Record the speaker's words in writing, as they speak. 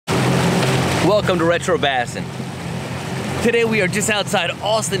Welcome to Retro Bassin'. Today we are just outside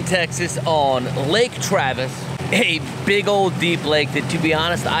Austin, Texas on Lake Travis, a big old deep lake that, to be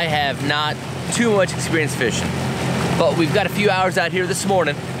honest, I have not too much experience fishing. But we've got a few hours out here this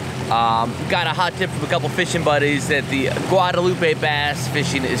morning. Got a hot tip from a couple fishing buddies that the Guadalupe bass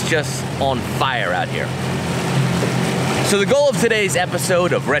fishing is just on fire out here. So the goal of today's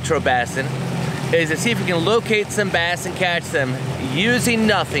episode of Retro Bassin' is to see if we can locate some bass and catch them using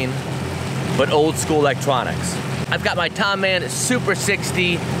nothing but old school electronics. I've got my Mann Super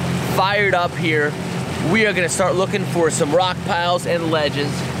 60 fired up here. We are gonna start looking for some rock piles and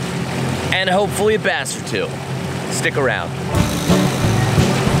ledges and hopefully a bass or two. Stick around.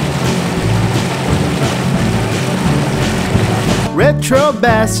 Retro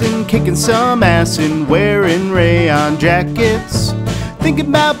bassin', kicking some ass and wearing rayon jackets. Thinking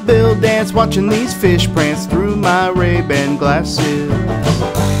about Bill Dance, watching these fish prance through my Ray-Ban glasses.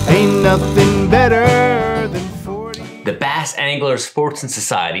 Ain't nothing better than 40. The Bass Angler Sports and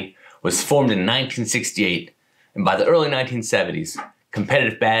Society was formed in 1968, and by the early 1970s,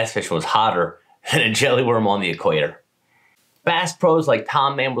 competitive bass fishing was hotter than a jelly worm on the equator. Bass pros like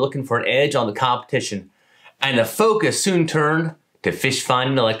Tom Mann were looking for an edge on the competition, and the focus soon turned to fish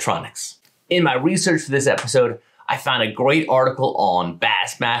finding electronics. In my research for this episode, I found a great article on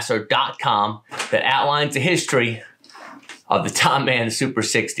bassmaster.com that outlines the history of the Mann Super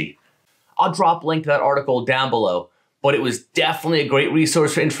 60. I'll drop a link to that article down below, but it was definitely a great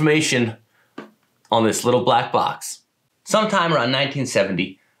resource for information on this little black box. Sometime around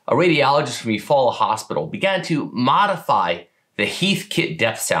 1970, a radiologist from Eufaula Hospital began to modify the Heathkit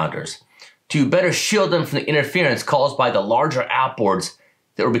depth sounders to better shield them from the interference caused by the larger outboards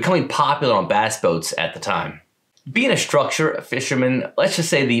that were becoming popular on bass boats at the time. Being a structure fisherman, let's just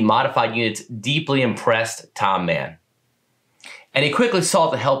say the modified units deeply impressed Tom Mann. And he quickly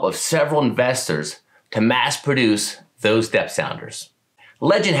sought the help of several investors to mass produce those depth sounders.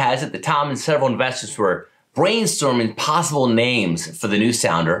 Legend has it that Tom and several investors were brainstorming possible names for the new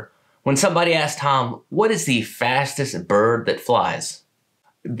sounder when somebody asked Tom, "What is the fastest bird that flies?"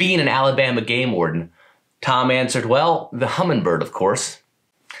 Being an Alabama game warden, Tom answered, "Well, the Humminbird, of course."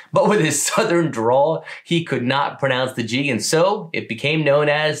 But with his southern drawl, he could not pronounce the G, and so it became known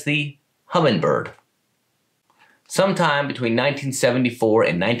as the Humminbird. Sometime between 1974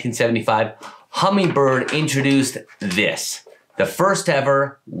 and 1975, Humminbird introduced this, the first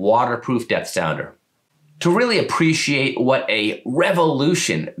ever waterproof depth sounder. To really appreciate what a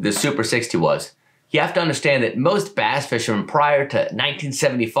revolution the Super 60 was, you have to understand that most bass fishermen prior to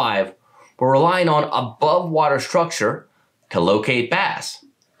 1975 were relying on above water structure to locate bass.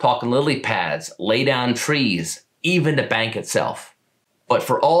 Talking lily pads, lay down trees, even the bank itself. But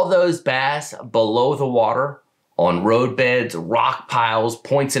for all those bass below the water, on roadbeds, rock piles,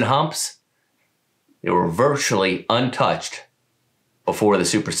 points and humps, they were virtually untouched before the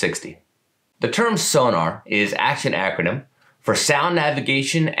Super 60. The term sonar is actually an acronym for sound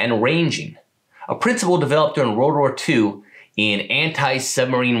navigation and ranging, a principle developed during World War II in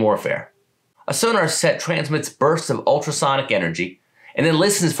anti-submarine warfare. A sonar set transmits bursts of ultrasonic energy and then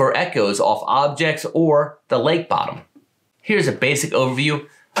listens for echoes off objects or the lake bottom. Here's a basic overview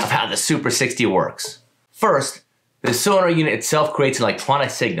of how the Super 60 works. First, the sonar unit itself creates an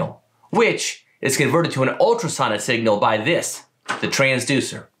electronic signal, which is converted to an ultrasonic signal by this, the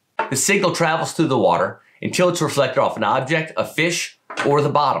transducer. The signal travels through the water until it's reflected off an object, a fish, or the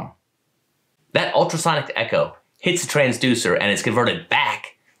bottom. That ultrasonic echo hits the transducer and is converted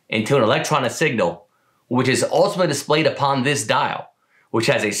back into an electronic signal, which is ultimately displayed upon this dial, which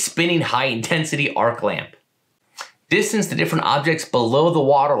has a spinning high-intensity arc lamp. Distance to different objects below the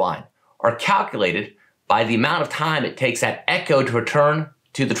waterline are calculated by the amount of time it takes that echo to return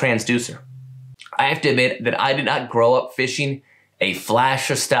to the transducer. I have to admit that I did not grow up fishing a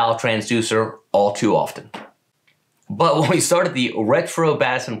flasher-style transducer all too often. But when we started the Retro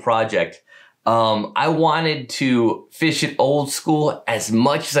Bassin' project, I wanted to fish it old school as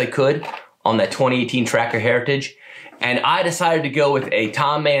much as I could on that 2018 Tracker Heritage, and I decided to go with a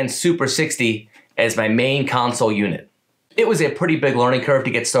Mann Super 60 as my main console unit. It was a pretty big learning curve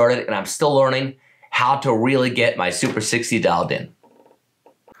to get started, and I'm still learning how to really get my Super 60 dialed in.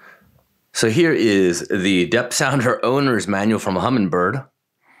 So here is the depth sounder owner's manual from Humminbird.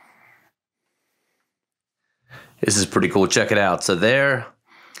 This is pretty cool, check it out. So there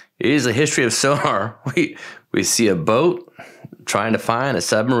is a history of sonar. We see a boat trying to find a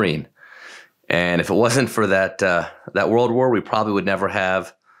submarine. And if it wasn't for that World War, we probably would never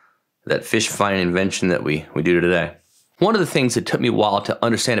have that fish finding invention that we do today. One of the things that took me a while to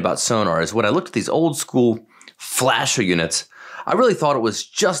understand about sonar is when I looked at these old school flasher units, I really thought it was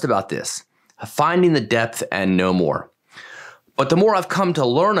just about this, finding the depth and no more. But the more I've come to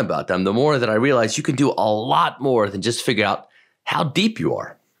learn about them, the more that I realize you can do a lot more than just figure out how deep you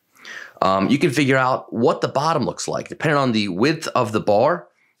are. You can figure out what the bottom looks like. Depending on the width of the bar,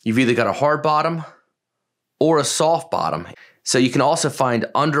 you've either got a hard bottom or a soft bottom. So you can also find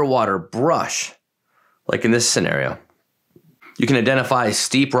underwater brush, like in this scenario. You can identify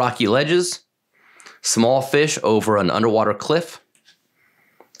steep rocky ledges, small fish over an underwater cliff.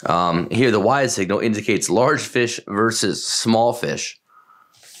 Here the wide signal indicates large fish versus small fish.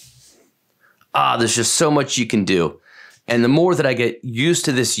 There's just so much you can do. And the more that I get used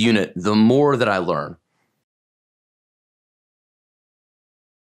to this unit, the more that I learn.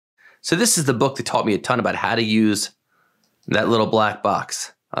 So this is the book that taught me a ton about how to use that little black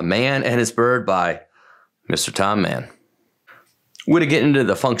box. A Man and His Bird by Mr. Tom Mann. We're going to get into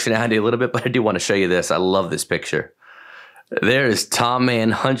the functionality a little bit, but I do want to show you this. I love this picture. There is Tom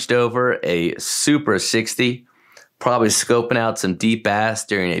Mann hunched over a Super 60, probably scoping out some deep bass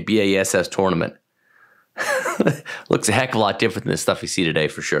during a BASS tournament. Looks a heck of a lot different than the stuff you see today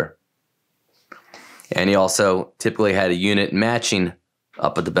for sure. And he also typically had a unit matching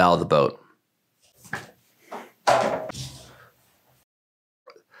up at the bow of the boat.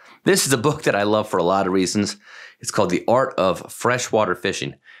 This is a book that I love for a lot of reasons. It's called The Art of Freshwater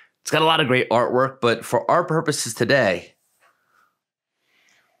Fishing. It's got a lot of great artwork, but for our purposes today,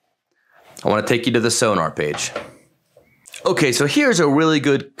 I want to take you to the sonar page. Okay, so here's a really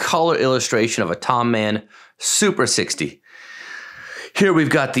good color illustration of a Tom Mann Super 60. Here we've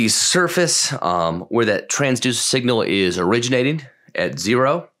got the surface where that transducer signal is originating at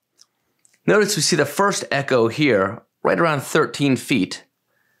 0. Notice we see the first echo here right around 13 feet.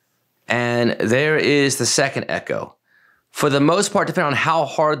 And there is the second echo. For the most part, depending on how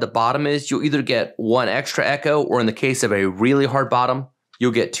hard the bottom is, you'll either get 1 extra echo, or in the case of a really hard bottom,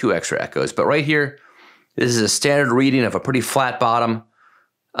 you'll get 2 extra echoes. But right here, this is a standard reading of a pretty flat bottom,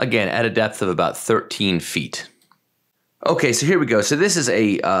 again, at a depth of about 13 feet. Okay, so here we go. So this is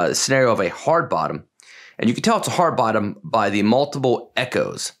a scenario of a hard bottom. And you can tell it's a hard bottom by the multiple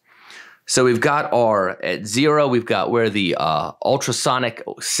echoes. So we've got at 0, we've got where the ultrasonic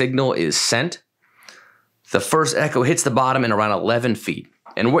signal is sent. The first echo hits the bottom in around 11 feet.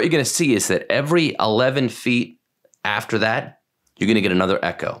 And what you're going to see is that every 11 feet after that, you're going to get another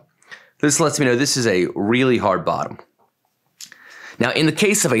echo. This lets me know this is a really hard bottom. Now, in the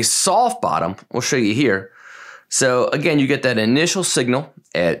case of a soft bottom, we'll show you here. So again, you get that initial signal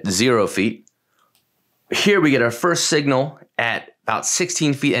at 0 feet. Here we get our first signal at about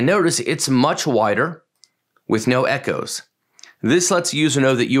 16 feet, and notice it's much wider with no echoes. This lets the user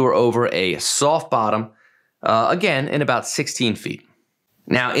know that you are over a soft bottom, again, in about 16 feet.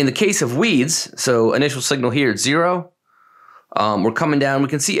 Now, in the case of weeds, so initial signal here at 0, we're coming down. We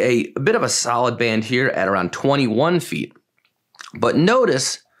can see a bit of a solid band here at around 21 feet. But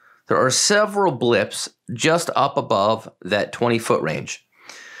notice there are several blips just up above that 20-foot range.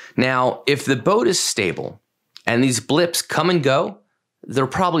 Now, if the boat is stable and these blips come and go, they're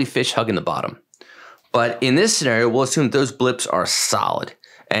probably fish hugging the bottom. But in this scenario, we'll assume that those blips are solid.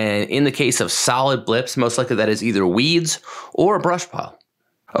 And in the case of solid blips, most likely that is either weeds or a brush pile.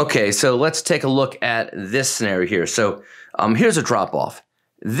 Okay, so let's take a look at this scenario here. So here's a drop off.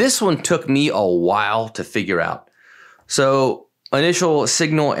 This one took me a while to figure out. So initial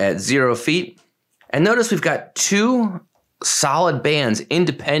signal at 0 feet. And notice we've got 2 solid bands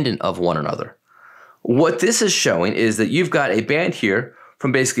independent of one another. What this is showing is that you've got a band here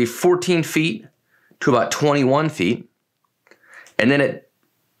from basically 14 feet to about 21 feet. And then it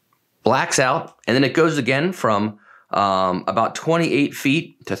blacks out, and then it goes again from about 28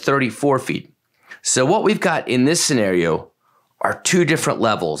 feet to 34 feet. So what we've got in this scenario are 2 different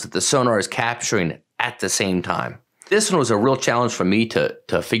levels that the sonar is capturing at the same time. This one was a real challenge for me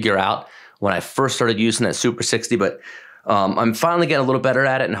to figure out when I first started using that Super 60, but I'm finally getting a little better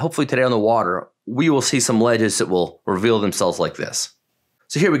at it, and hopefully today on the water, we will see some ledges that will reveal themselves like this.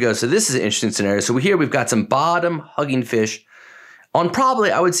 So here we go. So this is an interesting scenario. So here we've got some bottom hugging fish on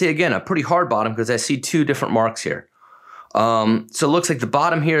probably, I would say again, a pretty hard bottom because I see 2 different marks here. So it looks like the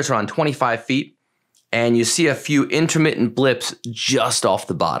bottom here is around 25 feet, and you see a few intermittent blips just off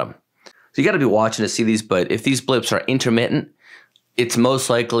the bottom. So you got to be watching to see these, but if these blips are intermittent, it's most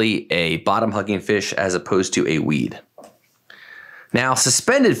likely a bottom hugging fish as opposed to a weed. Now,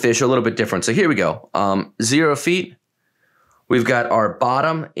 suspended fish are a little bit different. So here we go. 0 feet. We've got our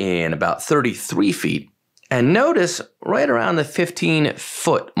bottom in about 33 feet. And notice right around the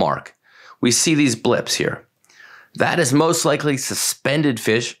 15-foot mark, we see these blips here. That is most likely suspended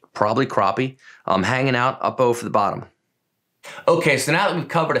fish, probably crappie, hanging out up over the bottom. Okay, so now that we've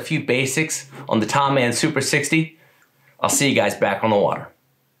covered a few basics on the Mann Super 60, I'll see you guys back on the water.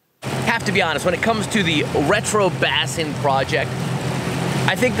 Have to be honest, when it comes to the retro bassing project,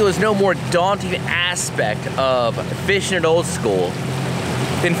 I think there was no more daunting aspect of fishing at old school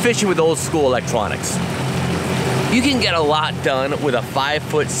than fishing with old school electronics. You can get a lot done with a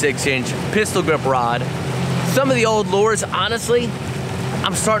 5', 6" pistol grip rod. Some of the old lures, honestly,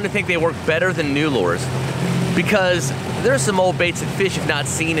 I'm starting to think they work better than new lures, because there's some old baits that fish have not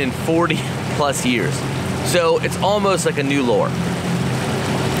seen in 40+ years. So it's almost like a new lure.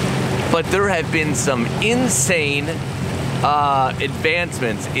 But there have been some insane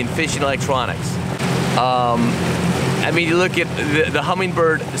advancements in fishing electronics. I mean, you look at the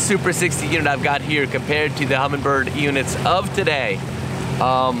Humminbird Super 60 unit I've got here compared to the Humminbird units of today.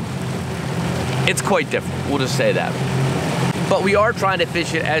 It's quite different, we'll just say that. But we are trying to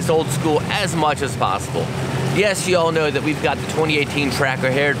fish it as old school as much as possible. Yes, you all know that we've got the 2018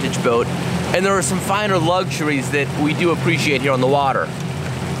 Tracker Heritage boat, and there are some finer luxuries that we do appreciate here on the water,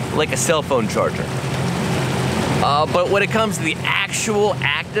 like a cell phone charger. But when it comes to the actual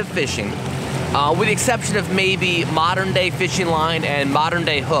act of fishing, with the exception of maybe modern day fishing line and modern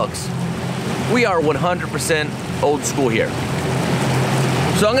day hooks, we are 100% old school here.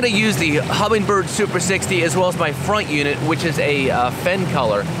 So I'm going to use the Humminbird Super 60 as well as my front unit, which is a Fen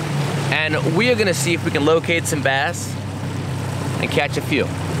color, and we are going to see if we can locate some bass and catch a few.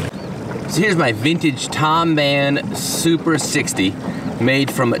 So here's my vintage Mann Super 60,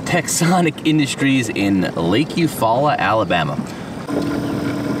 made from Texonic Industries in Lake Eufaula, Alabama.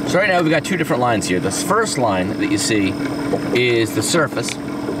 So right now we've got two different lines here. This first line that you see is the surface,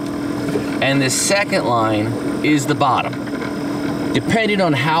 and the second line is the bottom. Depending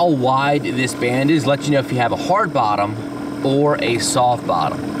on how wide this band is, lets you know if you have a hard bottom or a soft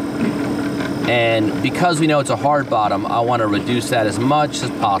bottom. And because we know it's a hard bottom, I want to reduce that as much as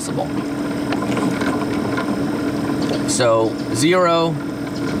possible. So 0,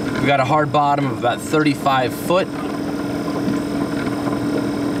 we got a hard bottom of about 35 foot.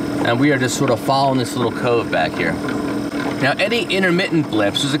 And we are just sort of following this little cove back here. Now, any intermittent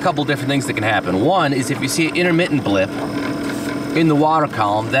blips, there's a couple different things that can happen. One is if you see an intermittent blip in the water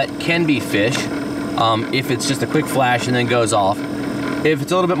column, that can be fish, if it's just a quick flash and then goes off. If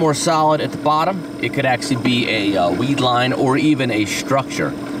it's a little bit more solid at the bottom, it could actually be a weed line or even a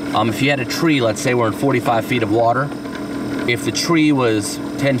structure. If you had a tree, let's say we're in 45 feet of water, if the tree was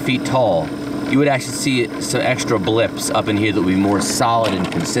 10 feet tall, you would actually see some extra blips up in here that would be more solid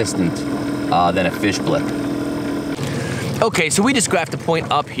and consistent than a fish blip. Okay, so we just graphed a point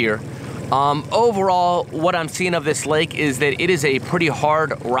up here. Overall, what I'm seeing of this lake is that it is a pretty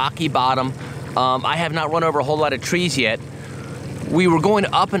hard, rocky bottom. I have not run over a whole lot of trees yet. We were going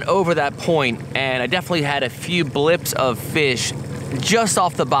up and over that point, and I definitely had a few blips of fish just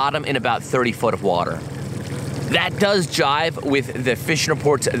off the bottom in about 30 foot of water. That does jive with the fishing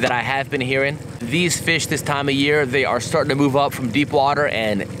reports that I have been hearing. These fish this time of year, they are starting to move up from deep water,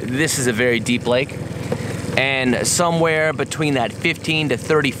 and this is a very deep lake. And somewhere between that 15 to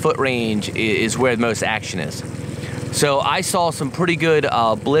 30 foot range is where the most action is. So I saw some pretty good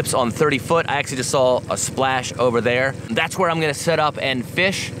blips on 30 foot. I actually just saw a splash over there. That's where I'm gonna set up and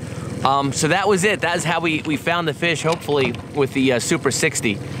fish. So that was it. That is how we found the fish, hopefully, with the Super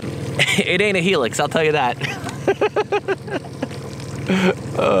 60. It ain't a helix, I'll tell you that.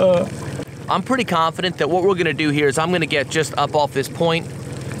 I'm pretty confident that what we're gonna do here is I'm gonna get just up off this point.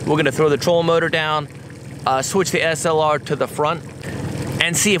 We're gonna throw the trolling motor down, switch the SLR to the front,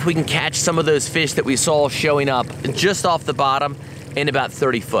 and see if we can catch some of those fish that we saw showing up just off the bottom in about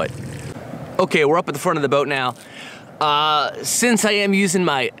 30 foot. Okay, we're up at the front of the boat now. Since I am using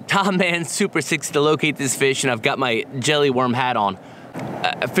my Mann Super 60 to locate this fish, and I've got my jelly worm hat on,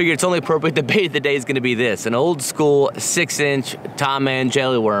 I figure it's only appropriate the bait of the day is gonna be this, an old school 6" Mann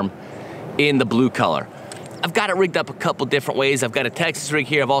jelly worm in the blue color. I've got it rigged up a couple different ways. I've got a Texas rig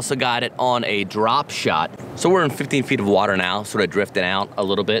here. I've also got it on a drop shot. So we're in 15 feet of water now, sort of drifting out a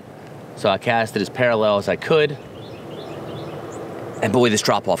little bit. So I cast it as parallel as I could. And boy, this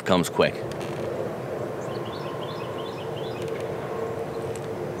drop off comes quick.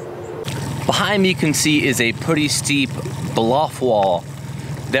 Behind me you can see is a pretty steep bluff wall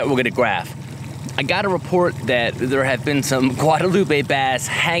that we're gonna graph. I got a report that there have been some Guadalupe bass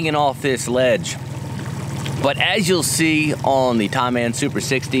hanging off this ledge. But as you'll see on the Mann Super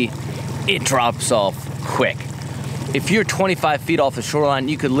 60, it drops off quick. If you're 25 feet off the shoreline,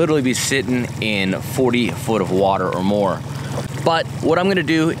 you could literally be sitting in 40 foot of water or more. But what I'm gonna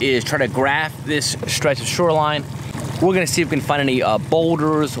do is try to graph this stretch of shoreline. We're gonna see if we can find any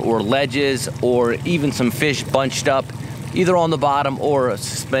boulders or ledges or even some fish bunched up either on the bottom or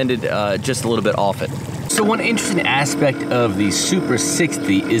suspended just a little bit off it. So one interesting aspect of the Super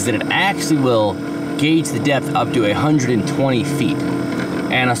 60 is that it actually will gauge the depth up to 120 feet.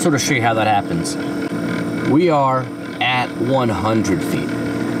 And I'll sort of show you how that happens. We are at 100 feet.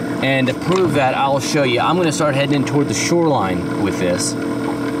 And to prove that, I'll show you. I'm gonna start heading in toward the shoreline with this.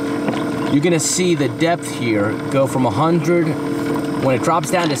 You're gonna see the depth here go from 100. When it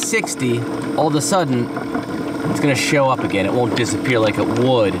drops down to 60, all of a sudden, it's gonna show up again. It won't disappear like it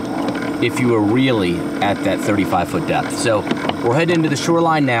would if you were really at that 35-foot depth. So we're heading into the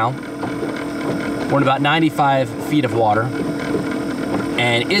shoreline now. We're in about 95 feet of water,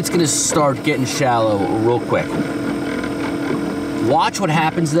 and it's gonna start getting shallow real quick. Watch what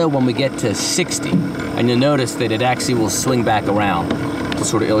happens though when we get to 60, and you'll notice that it actually will swing back around to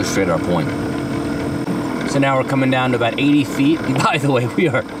sort of illustrate our point. So now we're coming down to about 80 feet, and by the way,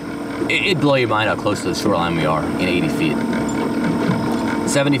 it'd blow your mind how close to the shoreline we are in 80 feet.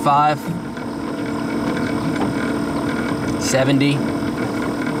 75, 70,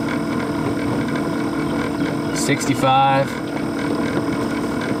 65,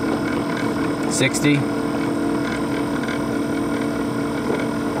 60.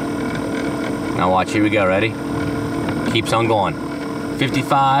 Now watch, here we go, ready? Keeps on going.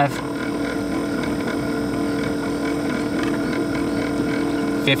 55,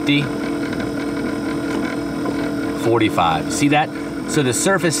 50, 45. See that? So the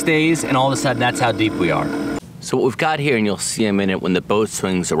surface stays, and all of a sudden, that's how deep we are. So what we've got here, and you'll see in a minute when the boat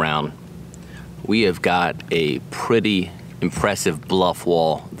swings around, we have got a pretty impressive bluff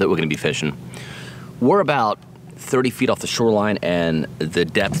wall that we're gonna be fishing. We're about 30 feet off the shoreline, and the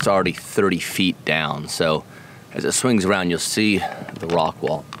depth's already 30 feet down. So as it swings around, you'll see the rock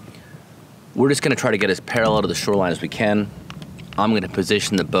wall. We're just gonna try to get as parallel to the shoreline as we can. I'm gonna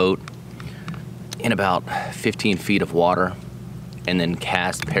position the boat in about 15 feet of water and then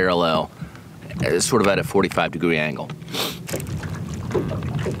cast parallel, sort of at a 45-degree angle.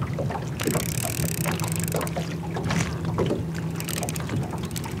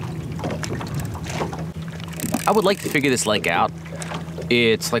 I would like to figure this lake out.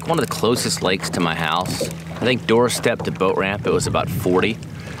 It's like one of the closest lakes to my house. I think doorstep to boat ramp, it was about 40,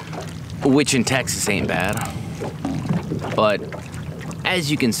 which in Texas ain't bad. But as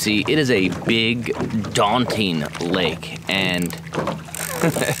you can see, it is a big, daunting lake, and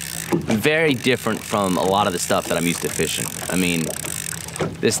very different from a lot of the stuff that I'm used to fishing. I mean,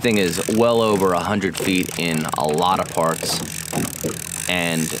 this thing is well over 100 feet in a lot of parts,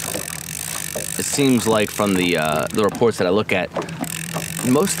 and it seems like from the reports that I look at,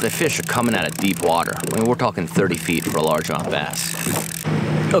 most of the fish are coming out of deep water. I mean, we're talking 30 feet for a largemouth bass.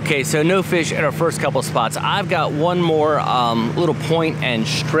 Okay, so no fish at our first couple spots. I've got one more little point and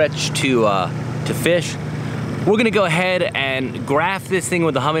stretch to fish. We're gonna go ahead and graph this thing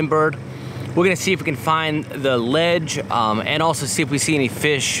with the Humminbird. We're gonna see if we can find the ledge and also see if we see any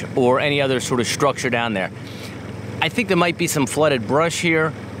fish or any other sort of structure down there. I think there might be some flooded brush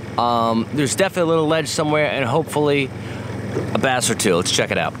here. There's definitely a little ledge somewhere, and hopefully a bass or two. Let's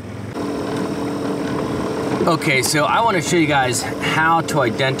check it out. Okay, so I want to show you guys how to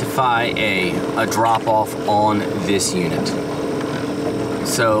identify a drop-off on this unit.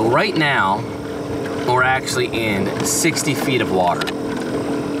 So right now, we're actually in 60 feet of water.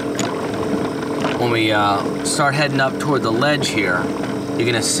 When we start heading up toward the ledge here, you're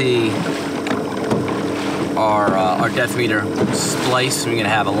gonna see our depth meter splice. We're gonna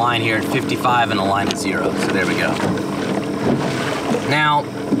have a line here at 55 and a line at 0. So there we go. Now,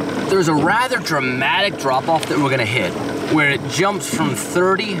 there's a rather dramatic drop-off that we're gonna hit, where it jumps from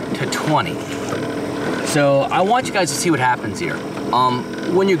 30 to 20. So I want you guys to see what happens here.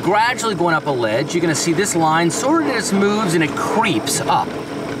 When you're gradually going up a ledge, you're gonna see this line sort of just moves and it creeps up.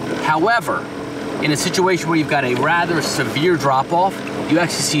 However, in a situation where you've got a rather severe drop-off, you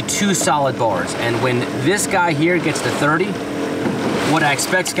actually see two solid bars. And when this guy here gets to 30, what I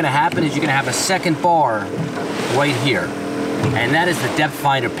expect is gonna happen is you're gonna have a second bar right here. And that is the depth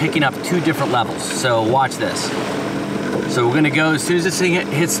finder picking up two different levels. So watch this. So we're gonna go, as soon as this thing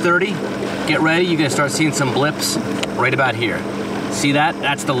hits 30, get ready, you're gonna start seeing some blips right about here. See that?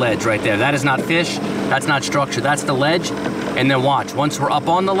 That's the ledge right there. That is not fish, that's not structure, that's the ledge. And then watch, once we're up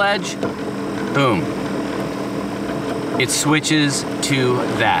on the ledge, boom. It switches to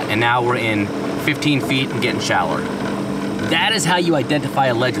that. And now we're in 15 feet and getting shallower. That is how you identify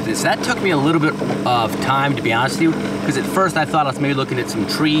a ledge with this. That took me a little bit of time, to be honest with you, because at first I thought I was maybe looking at some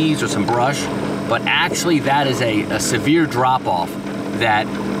trees or some brush, but actually that is a severe drop-off that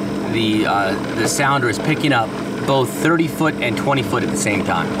the sounder is picking up both 30 foot and 20 foot at the same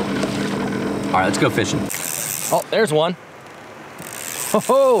time. All right, let's go fishing. Oh, there's one.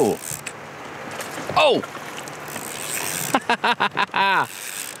 Oh! Oh!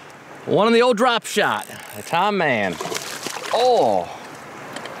 One on the old drop shot. A Tom Mann. Oh!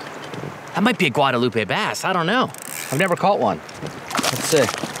 That might be a Guadalupe bass. I don't know. I've never caught one. Let's see.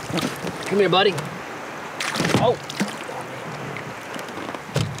 Come here, buddy. Oh!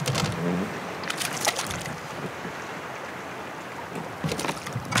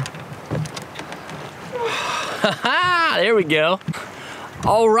 Ha-ha! There we go.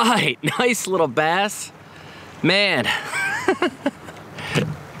 All right, nice little bass. Man.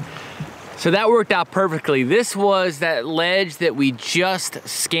 So that worked out perfectly. This was that ledge that we just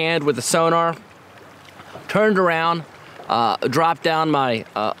scanned with the sonar. Turned around, dropped down my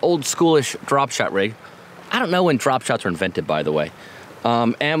old schoolish drop shot rig. I don't know when drop shots were invented, by the way.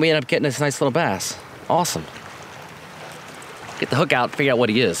 And we ended up getting this nice little bass. Awesome. Get the hook out, figure out what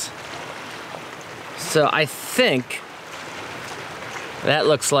he is. So I think that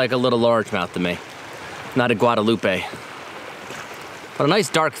looks like a little largemouth to me. Not a Guadalupe. But a nice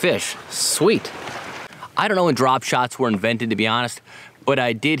dark fish. Sweet. I don't know when drop shots were invented, to be honest, but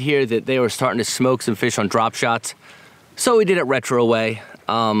I did hear that they were starting to smoke some fish on drop shots. So we did it retro way.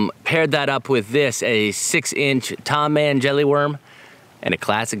 Paired that up with this, a 6-inch Tom Mann jelly worm and a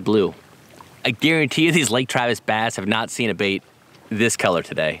classic blue. I guarantee you these Lake Travis bass have not seen a bait this color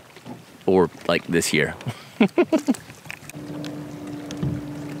today. Or like this year.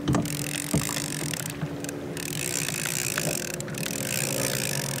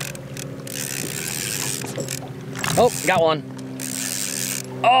 Oh, got one.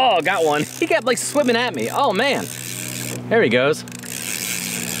 Oh, got one. He kept like swimming at me. Oh man. There he goes.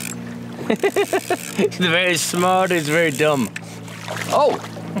 He's very smart, he's very dumb. Oh.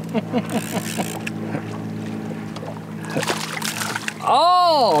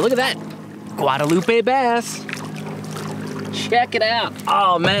 Oh, look at that. Guadalupe bass. Check it out.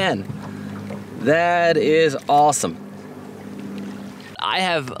 Oh man. That is awesome. I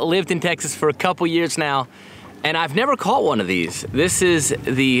have lived in Texas for a couple years now, and I've never caught one of these. This is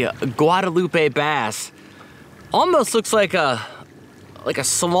the Guadalupe bass. Almost looks like a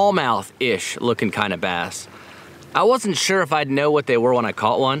smallmouth-ish looking kind of bass. I wasn't sure if I'd know what they were when I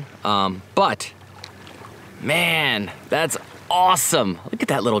caught one, but man, that's awesome. Look at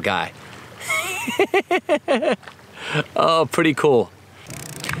that little guy. Oh, pretty cool.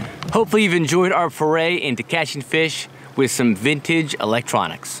 Hopefully you've enjoyed our foray into catching fish with some vintage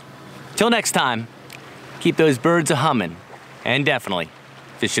electronics. Till next time, keep those birds a-humming, and definitely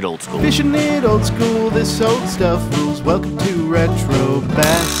fish it old school. Fishing it old school, this old stuff rules. Welcome to Retro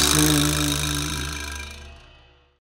Bassin'.